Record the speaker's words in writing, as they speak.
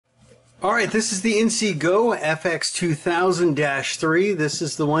Alright, this is the InSeeGo FX2000-3. This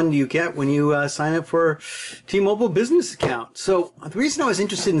is the one you get when you sign up for T-Mobile business account. So the reason I was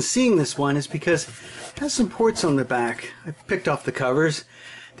interested in seeing this one is because it has some ports on the back. I picked off the covers.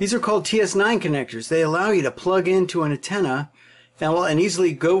 These are called TS9 connectors. They allow you to plug into an antenna and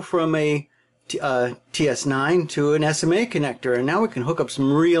easily go from a TS9 to an SMA connector, and now we can hook up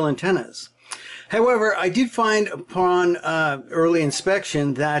some real antennas. However, I did find upon early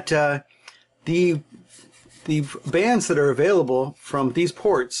inspection that the bands that are available from these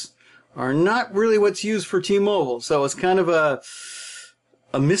ports are not really what's used for T-Mobile. So it's kind of a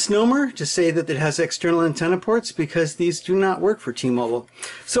misnomer to say that it has external antenna ports, because these do not work for T-Mobile.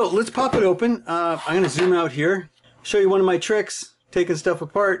 So let's pop it open. I'm going to zoom out here, show you one of my tricks, taking stuff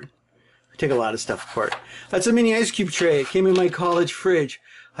apart. I take a lot of stuff apart. That's a mini ice cube tray. It came in my college fridge.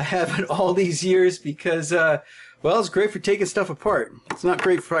 I have it all these years because, well, it's great for taking stuff apart. It's not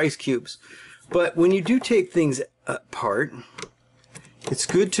great for ice cubes. But when you do take things apart, it's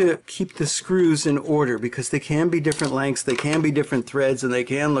good to keep the screws in order, because they can be different lengths, they can be different threads, and they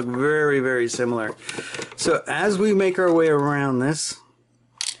can look very, very similar. So as we make our way around this,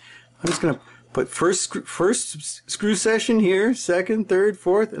 I'm just going to put first screw session here, second, third,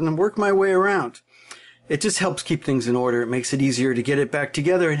 fourth, and then work my way around. It just helps keep things in order. It makes it easier to get it back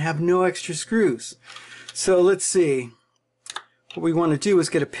together and have no extra screws. So let's see. What we want to do is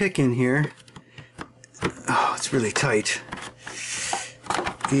get a pick in here. Oh, it's really tight.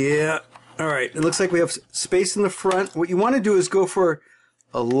 Yeah. All right. It looks like we have space in the front. What you want to do is go for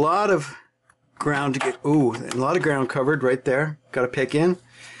a lot of ground to get, ooh, a lot of ground covered right there. Got a pick in.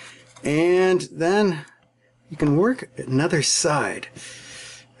 And then you can work another side.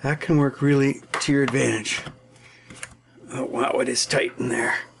 That can work really to your advantage. Oh, wow, it is tight in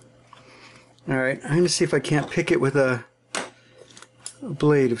there. All right, I'm going to see if I can't pick it with a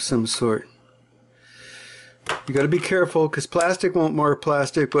blade of some sort. You got to be careful, because plastic won't mark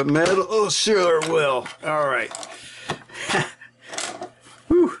plastic, but metal, oh, sure will. All right.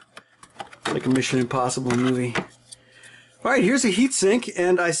 Whew. Like a Mission Impossible movie. All right, here's a heat sink,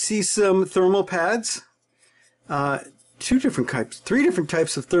 and I see some thermal pads. Three different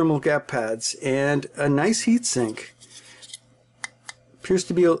types of thermal gap pads, and a nice heat sink. Appears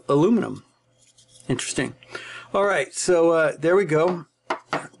to be aluminum. Interesting. All right, so there we go.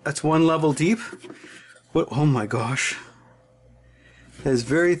 That's one level deep. What? Oh my gosh. That is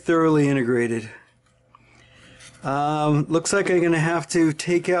very thoroughly integrated. Looks like I'm going to have to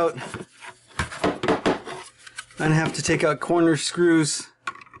take out. I'm going to have to take out corner screws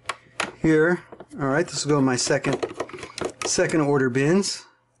here. All right, this will go in my second order bins.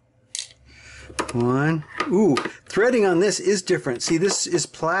 One. Ooh, threading on this is different. See, this is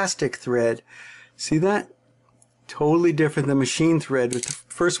plastic thread. See that? Totally different than machine thread. But the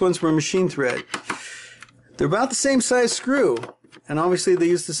first ones were machine thread. They're about the same size screw, and obviously they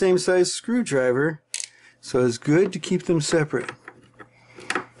use the same size screwdriver, so it's good to keep them separate.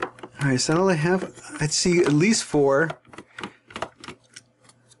 All right, so all I have, I'd see at least 4.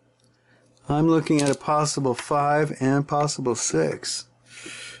 I'm looking at a possible 5 and possible 6.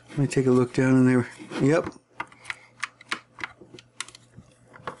 Let me take a look down in there. Yep.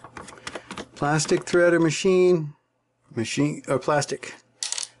 Plastic thread or machine or plastic.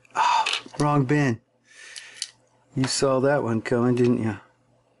 Oh, wrong bin. You saw that one coming, didn't you?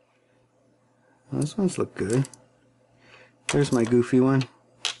 Those ones look good. There's my goofy one.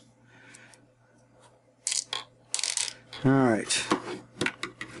 All right.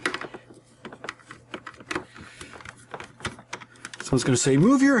 Someone's going to say,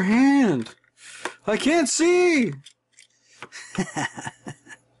 move your hand. I can't see.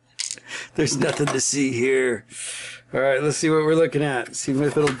 There's nothing to see here. All right, let's see what we're looking at. See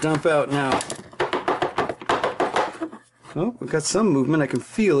if it'll dump out now. Oh, we've got some movement. I can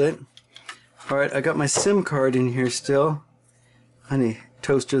feel it. All right, I got my SIM card in here still. I need to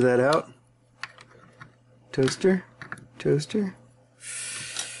toaster that out. Toaster.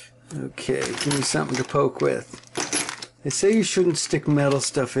 Okay, give me something to poke with. They say you shouldn't stick metal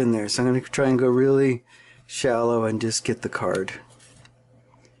stuff in there, so I'm going to try and go really shallow and just get the card.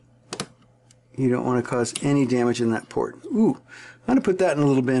 You don't want to cause any damage in that port. Ooh, I'm going to put that in a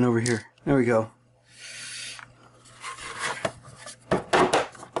little bin over here. There we go.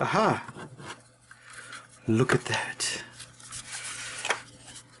 Aha! Look at that.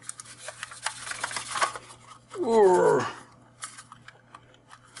 Ooh.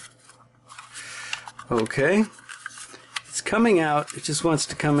 Okay. It's coming out. It just wants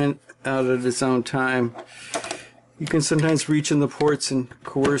to come in out at its own time. You can sometimes reach in the ports and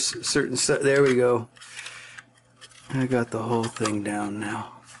coerce certain stuff. There we go. I got the whole thing down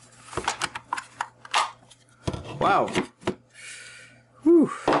now. Wow.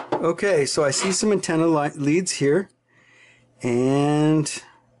 Whew. Okay, so I see some antenna leads here. And...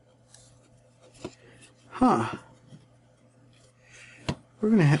 Huh. We're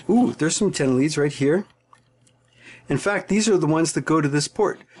going to have... Ooh, there's some antenna leads right here. In fact, these are the ones that go to this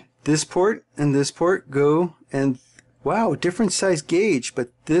port. This port and this port go, and wow, different size gauge, but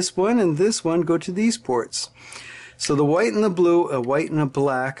this one and this one go to these ports. So the white and the blue, a white and a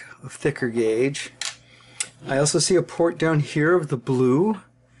black of thicker gauge. I also see a port down here of the blue.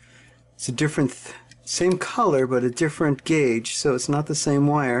 It's a different, same color, but a different gauge, so it's not the same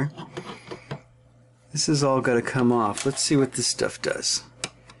wire. This has all got to come off. Let's see what this stuff does.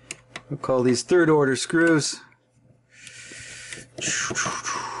 We'll call these third order screws.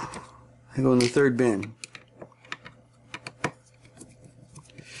 I go in the third bin.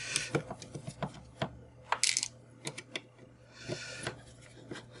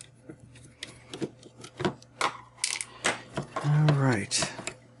 All right.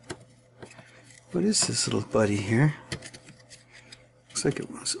 What is this little buddy here? Looks like it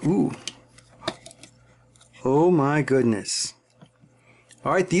was. Ooh. Oh my goodness.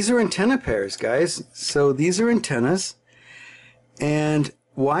 All right, these are antenna pairs, guys. So these are antennas. And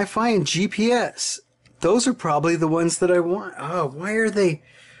Wi-Fi and GPS, those are probably the ones that I want. Oh, why are they?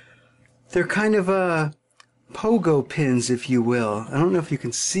 They're kind of pogo pins, if you will. I don't know if you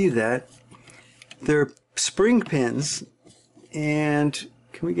can see that. They're spring pins. And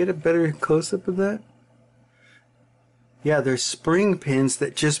can we get a better close-up of that? Yeah, they're spring pins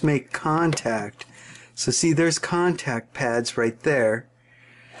that just make contact. So see, there's contact pads right there.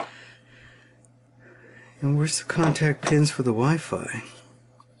 And where's the contact pins for the Wi-Fi?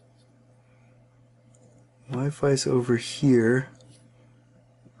 Wi-Fi's over here.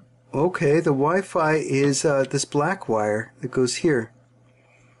 Okay, the Wi-Fi is this black wire that goes here.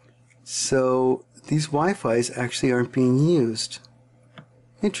 So these Wi-Fis actually aren't being used.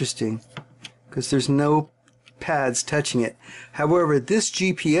 Interesting, because there's no pads touching it. However, this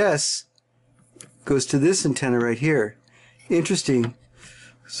GPS goes to this antenna right here. Interesting.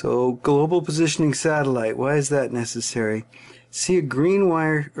 So, global positioning satellite, why is that necessary? See a green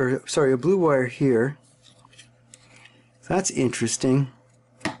wire, or sorry, a blue wire here. That's interesting.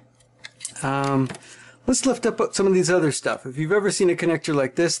 Let's lift up some of these other stuff. If you've ever seen a connector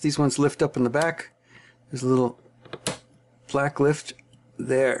like this, these ones lift up in the back. There's a little black lift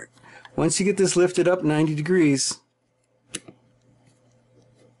there. Once you get this lifted up 90 degrees,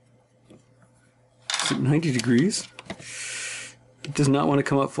 is it 90 degrees? It does not want to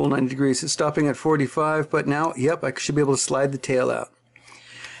come up full 90 degrees. It's stopping at 45, but now, yep, I should be able to slide the tail out.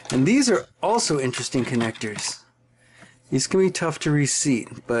 And these are also interesting connectors. These can be tough to reseat,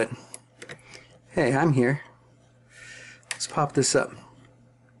 but hey, I'm here. Let's pop this up.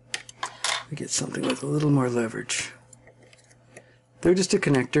 I get something with a little more leverage. They're just a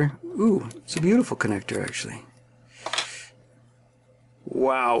connector. Ooh, it's a beautiful connector, actually.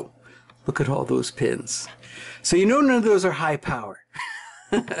 Wow, look at all those pins. So you know none of those are high power.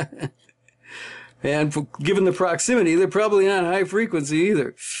 And given the proximity, they're probably not high frequency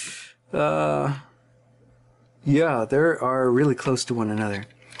either. Yeah, they are really close to one another.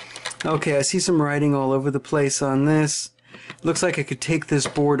 Okay, I see some writing all over the place on this. Looks like I could take this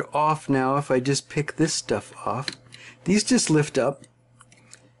board off now if I just pick this stuff off. These just lift up.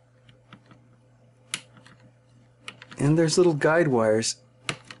 And there's little guide wires.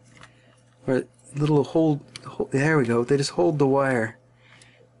 Or little hold, there we go. They just hold the wire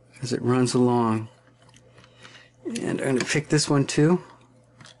as it runs along. And I'm going to pick this one too.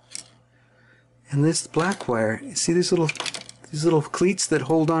 And this black wire, you see these little cleats that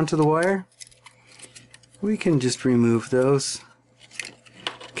hold onto the wire? We can just remove those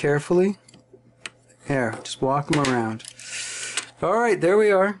carefully. There, just walk them around. Alright, there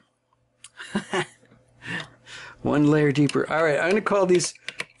we are. One layer deeper. Alright, I'm going to call these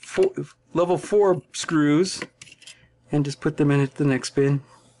level 4 screws and just put them in at the next bin.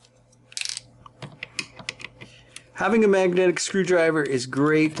 Having a magnetic screwdriver is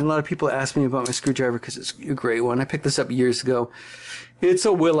great, and a lot of people ask me about my screwdriver because it's a great one. I picked this up years ago. It's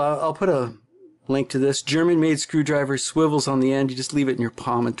a Willa. I'll put a link to this. German-made screwdriver, swivels on the end. You just leave it in your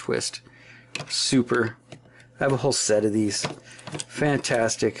palm and twist. Super. I have a whole set of these.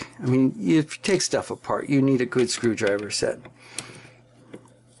 Fantastic. I mean, if you take stuff apart, you need a good screwdriver set.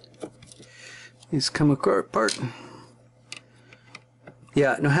 These come apart.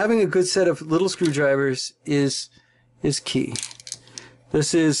 Yeah, now having a good set of little screwdrivers is key.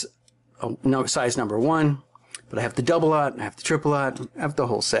 This is size number 1, but I have the double aught, I have the triple aught, I have the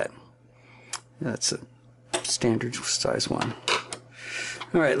whole set. That's a standard size 1.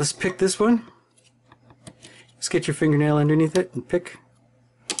 Alright, let's pick this one. Just get your fingernail underneath it and pick.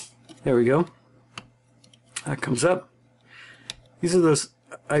 There we go. That comes up. These are those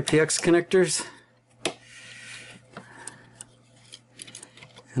IPX connectors.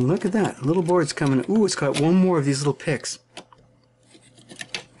 And look at that, little board's coming. Ooh, it's got one more of these little picks.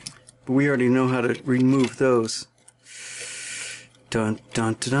 But we already know how to remove those. Dun,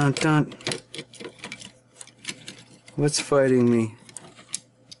 dun, dun, dun, dun. What's fighting me?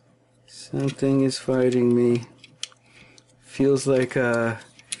 Something is fighting me. Feels like a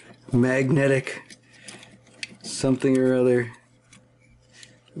magnetic something or other.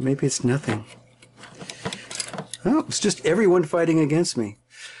 Maybe it's nothing. Oh, it's just everyone fighting against me.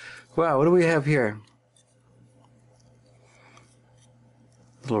 Wow, what do we have here?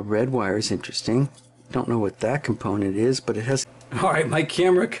 Little red wire is interesting. Don't know what that component is, but it has... Alright, my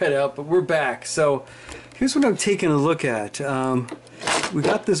camera cut out, but we're back. So, here's what I'm taking a look at. We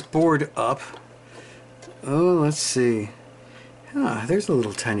got this board up. Oh, let's see. Ah, there's a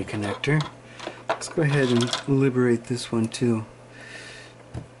little tiny connector. Let's go ahead and liberate this one too.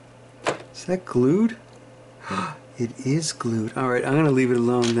 Is that glued? It is glued. Alright, I'm going to leave it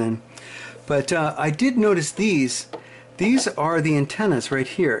alone then. But I did notice these. These are the antennas right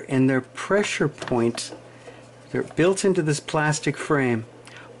here, and they're pressure points. They're built into this plastic frame.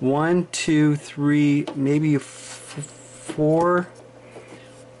 1, 2, 3, maybe 4.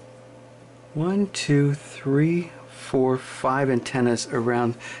 1, 2, 3, 4, 5 antennas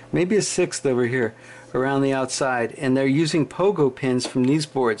around, maybe a sixth over here, around the outside. And they're using pogo pins from these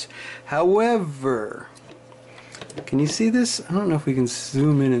boards. However, can you see this? I don't know if we can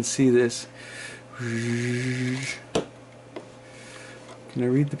zoom in and see this. Can I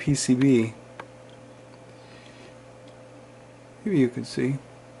read the PCB? Maybe you can see.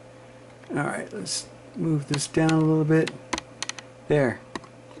 Alright, let's move this down a little bit. There.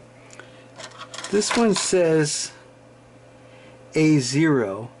 This one says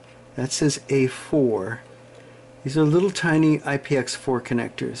A0. That says A4. These are little tiny IPX4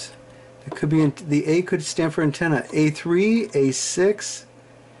 connectors. It could be the A could stand for antenna. A3, A6.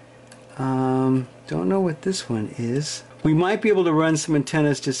 Don't know what this one is. We might be able to run some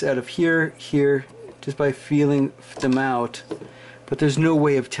antennas just out of here, just by feeling them out. But there's no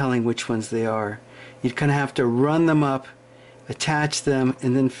way of telling which ones they are. You'd kind of have to run them up, attach them,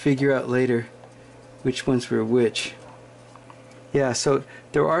 and then figure out later which ones were which. Yeah, so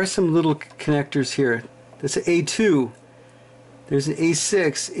there are some little connectors here. That's an A2. There's an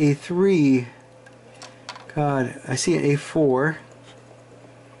A6, A3. God, I see an A4.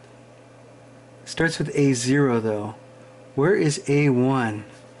 Starts with A0 though. Where is A1?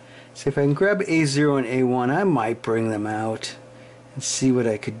 See if I can grab A0 and A1, I might bring them out and see what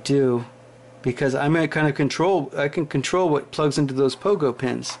I could do, because I might kind of control. I can control what plugs into those pogo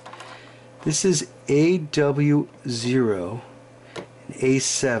pins. This is AW0 and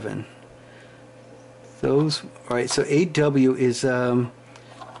A7. Those. All right. So AW is that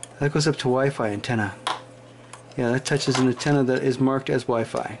goes up to Wi-Fi antenna. Yeah, that touches an antenna that is marked as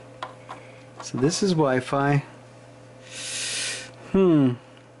Wi-Fi. So this is Wi-Fi. I'm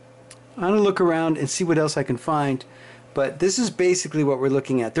gonna look around and see what else I can find, but this is basically what we're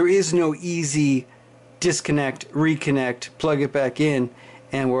looking at. There is no easy disconnect, reconnect, plug it back in,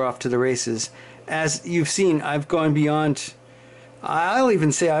 and we're off to the races. As you've seen, I've gone beyond, I'll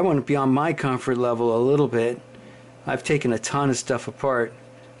even say I went beyond my comfort level a little bit. I've taken a ton of stuff apart.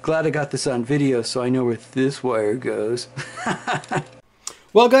 Glad I got this on video so I know where this wire goes.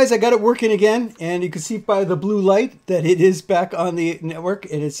 Well guys, I got it working again, and you can see by the blue light that it is back on the network,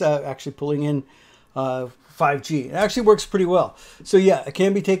 and it's actually pulling in 5G. It actually works pretty well. So yeah, it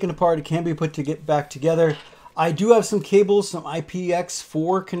can be taken apart, it can be put to get back together. I do have some cables, some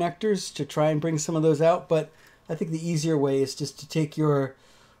IPX4 connectors to try and bring some of those out, but I think the easier way is just to take your,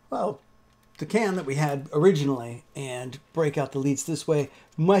 well, the can that we had originally and break out the leads this way.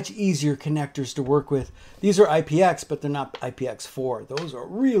 Much easier connectors to work with. These are IPX, but they're not IPX4. Those are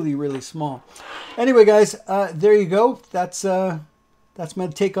really, really small. Anyway, guys, there you go. That's my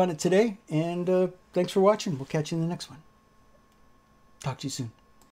take on it today. And thanks for watching. We'll catch you in the next one. Talk to you soon.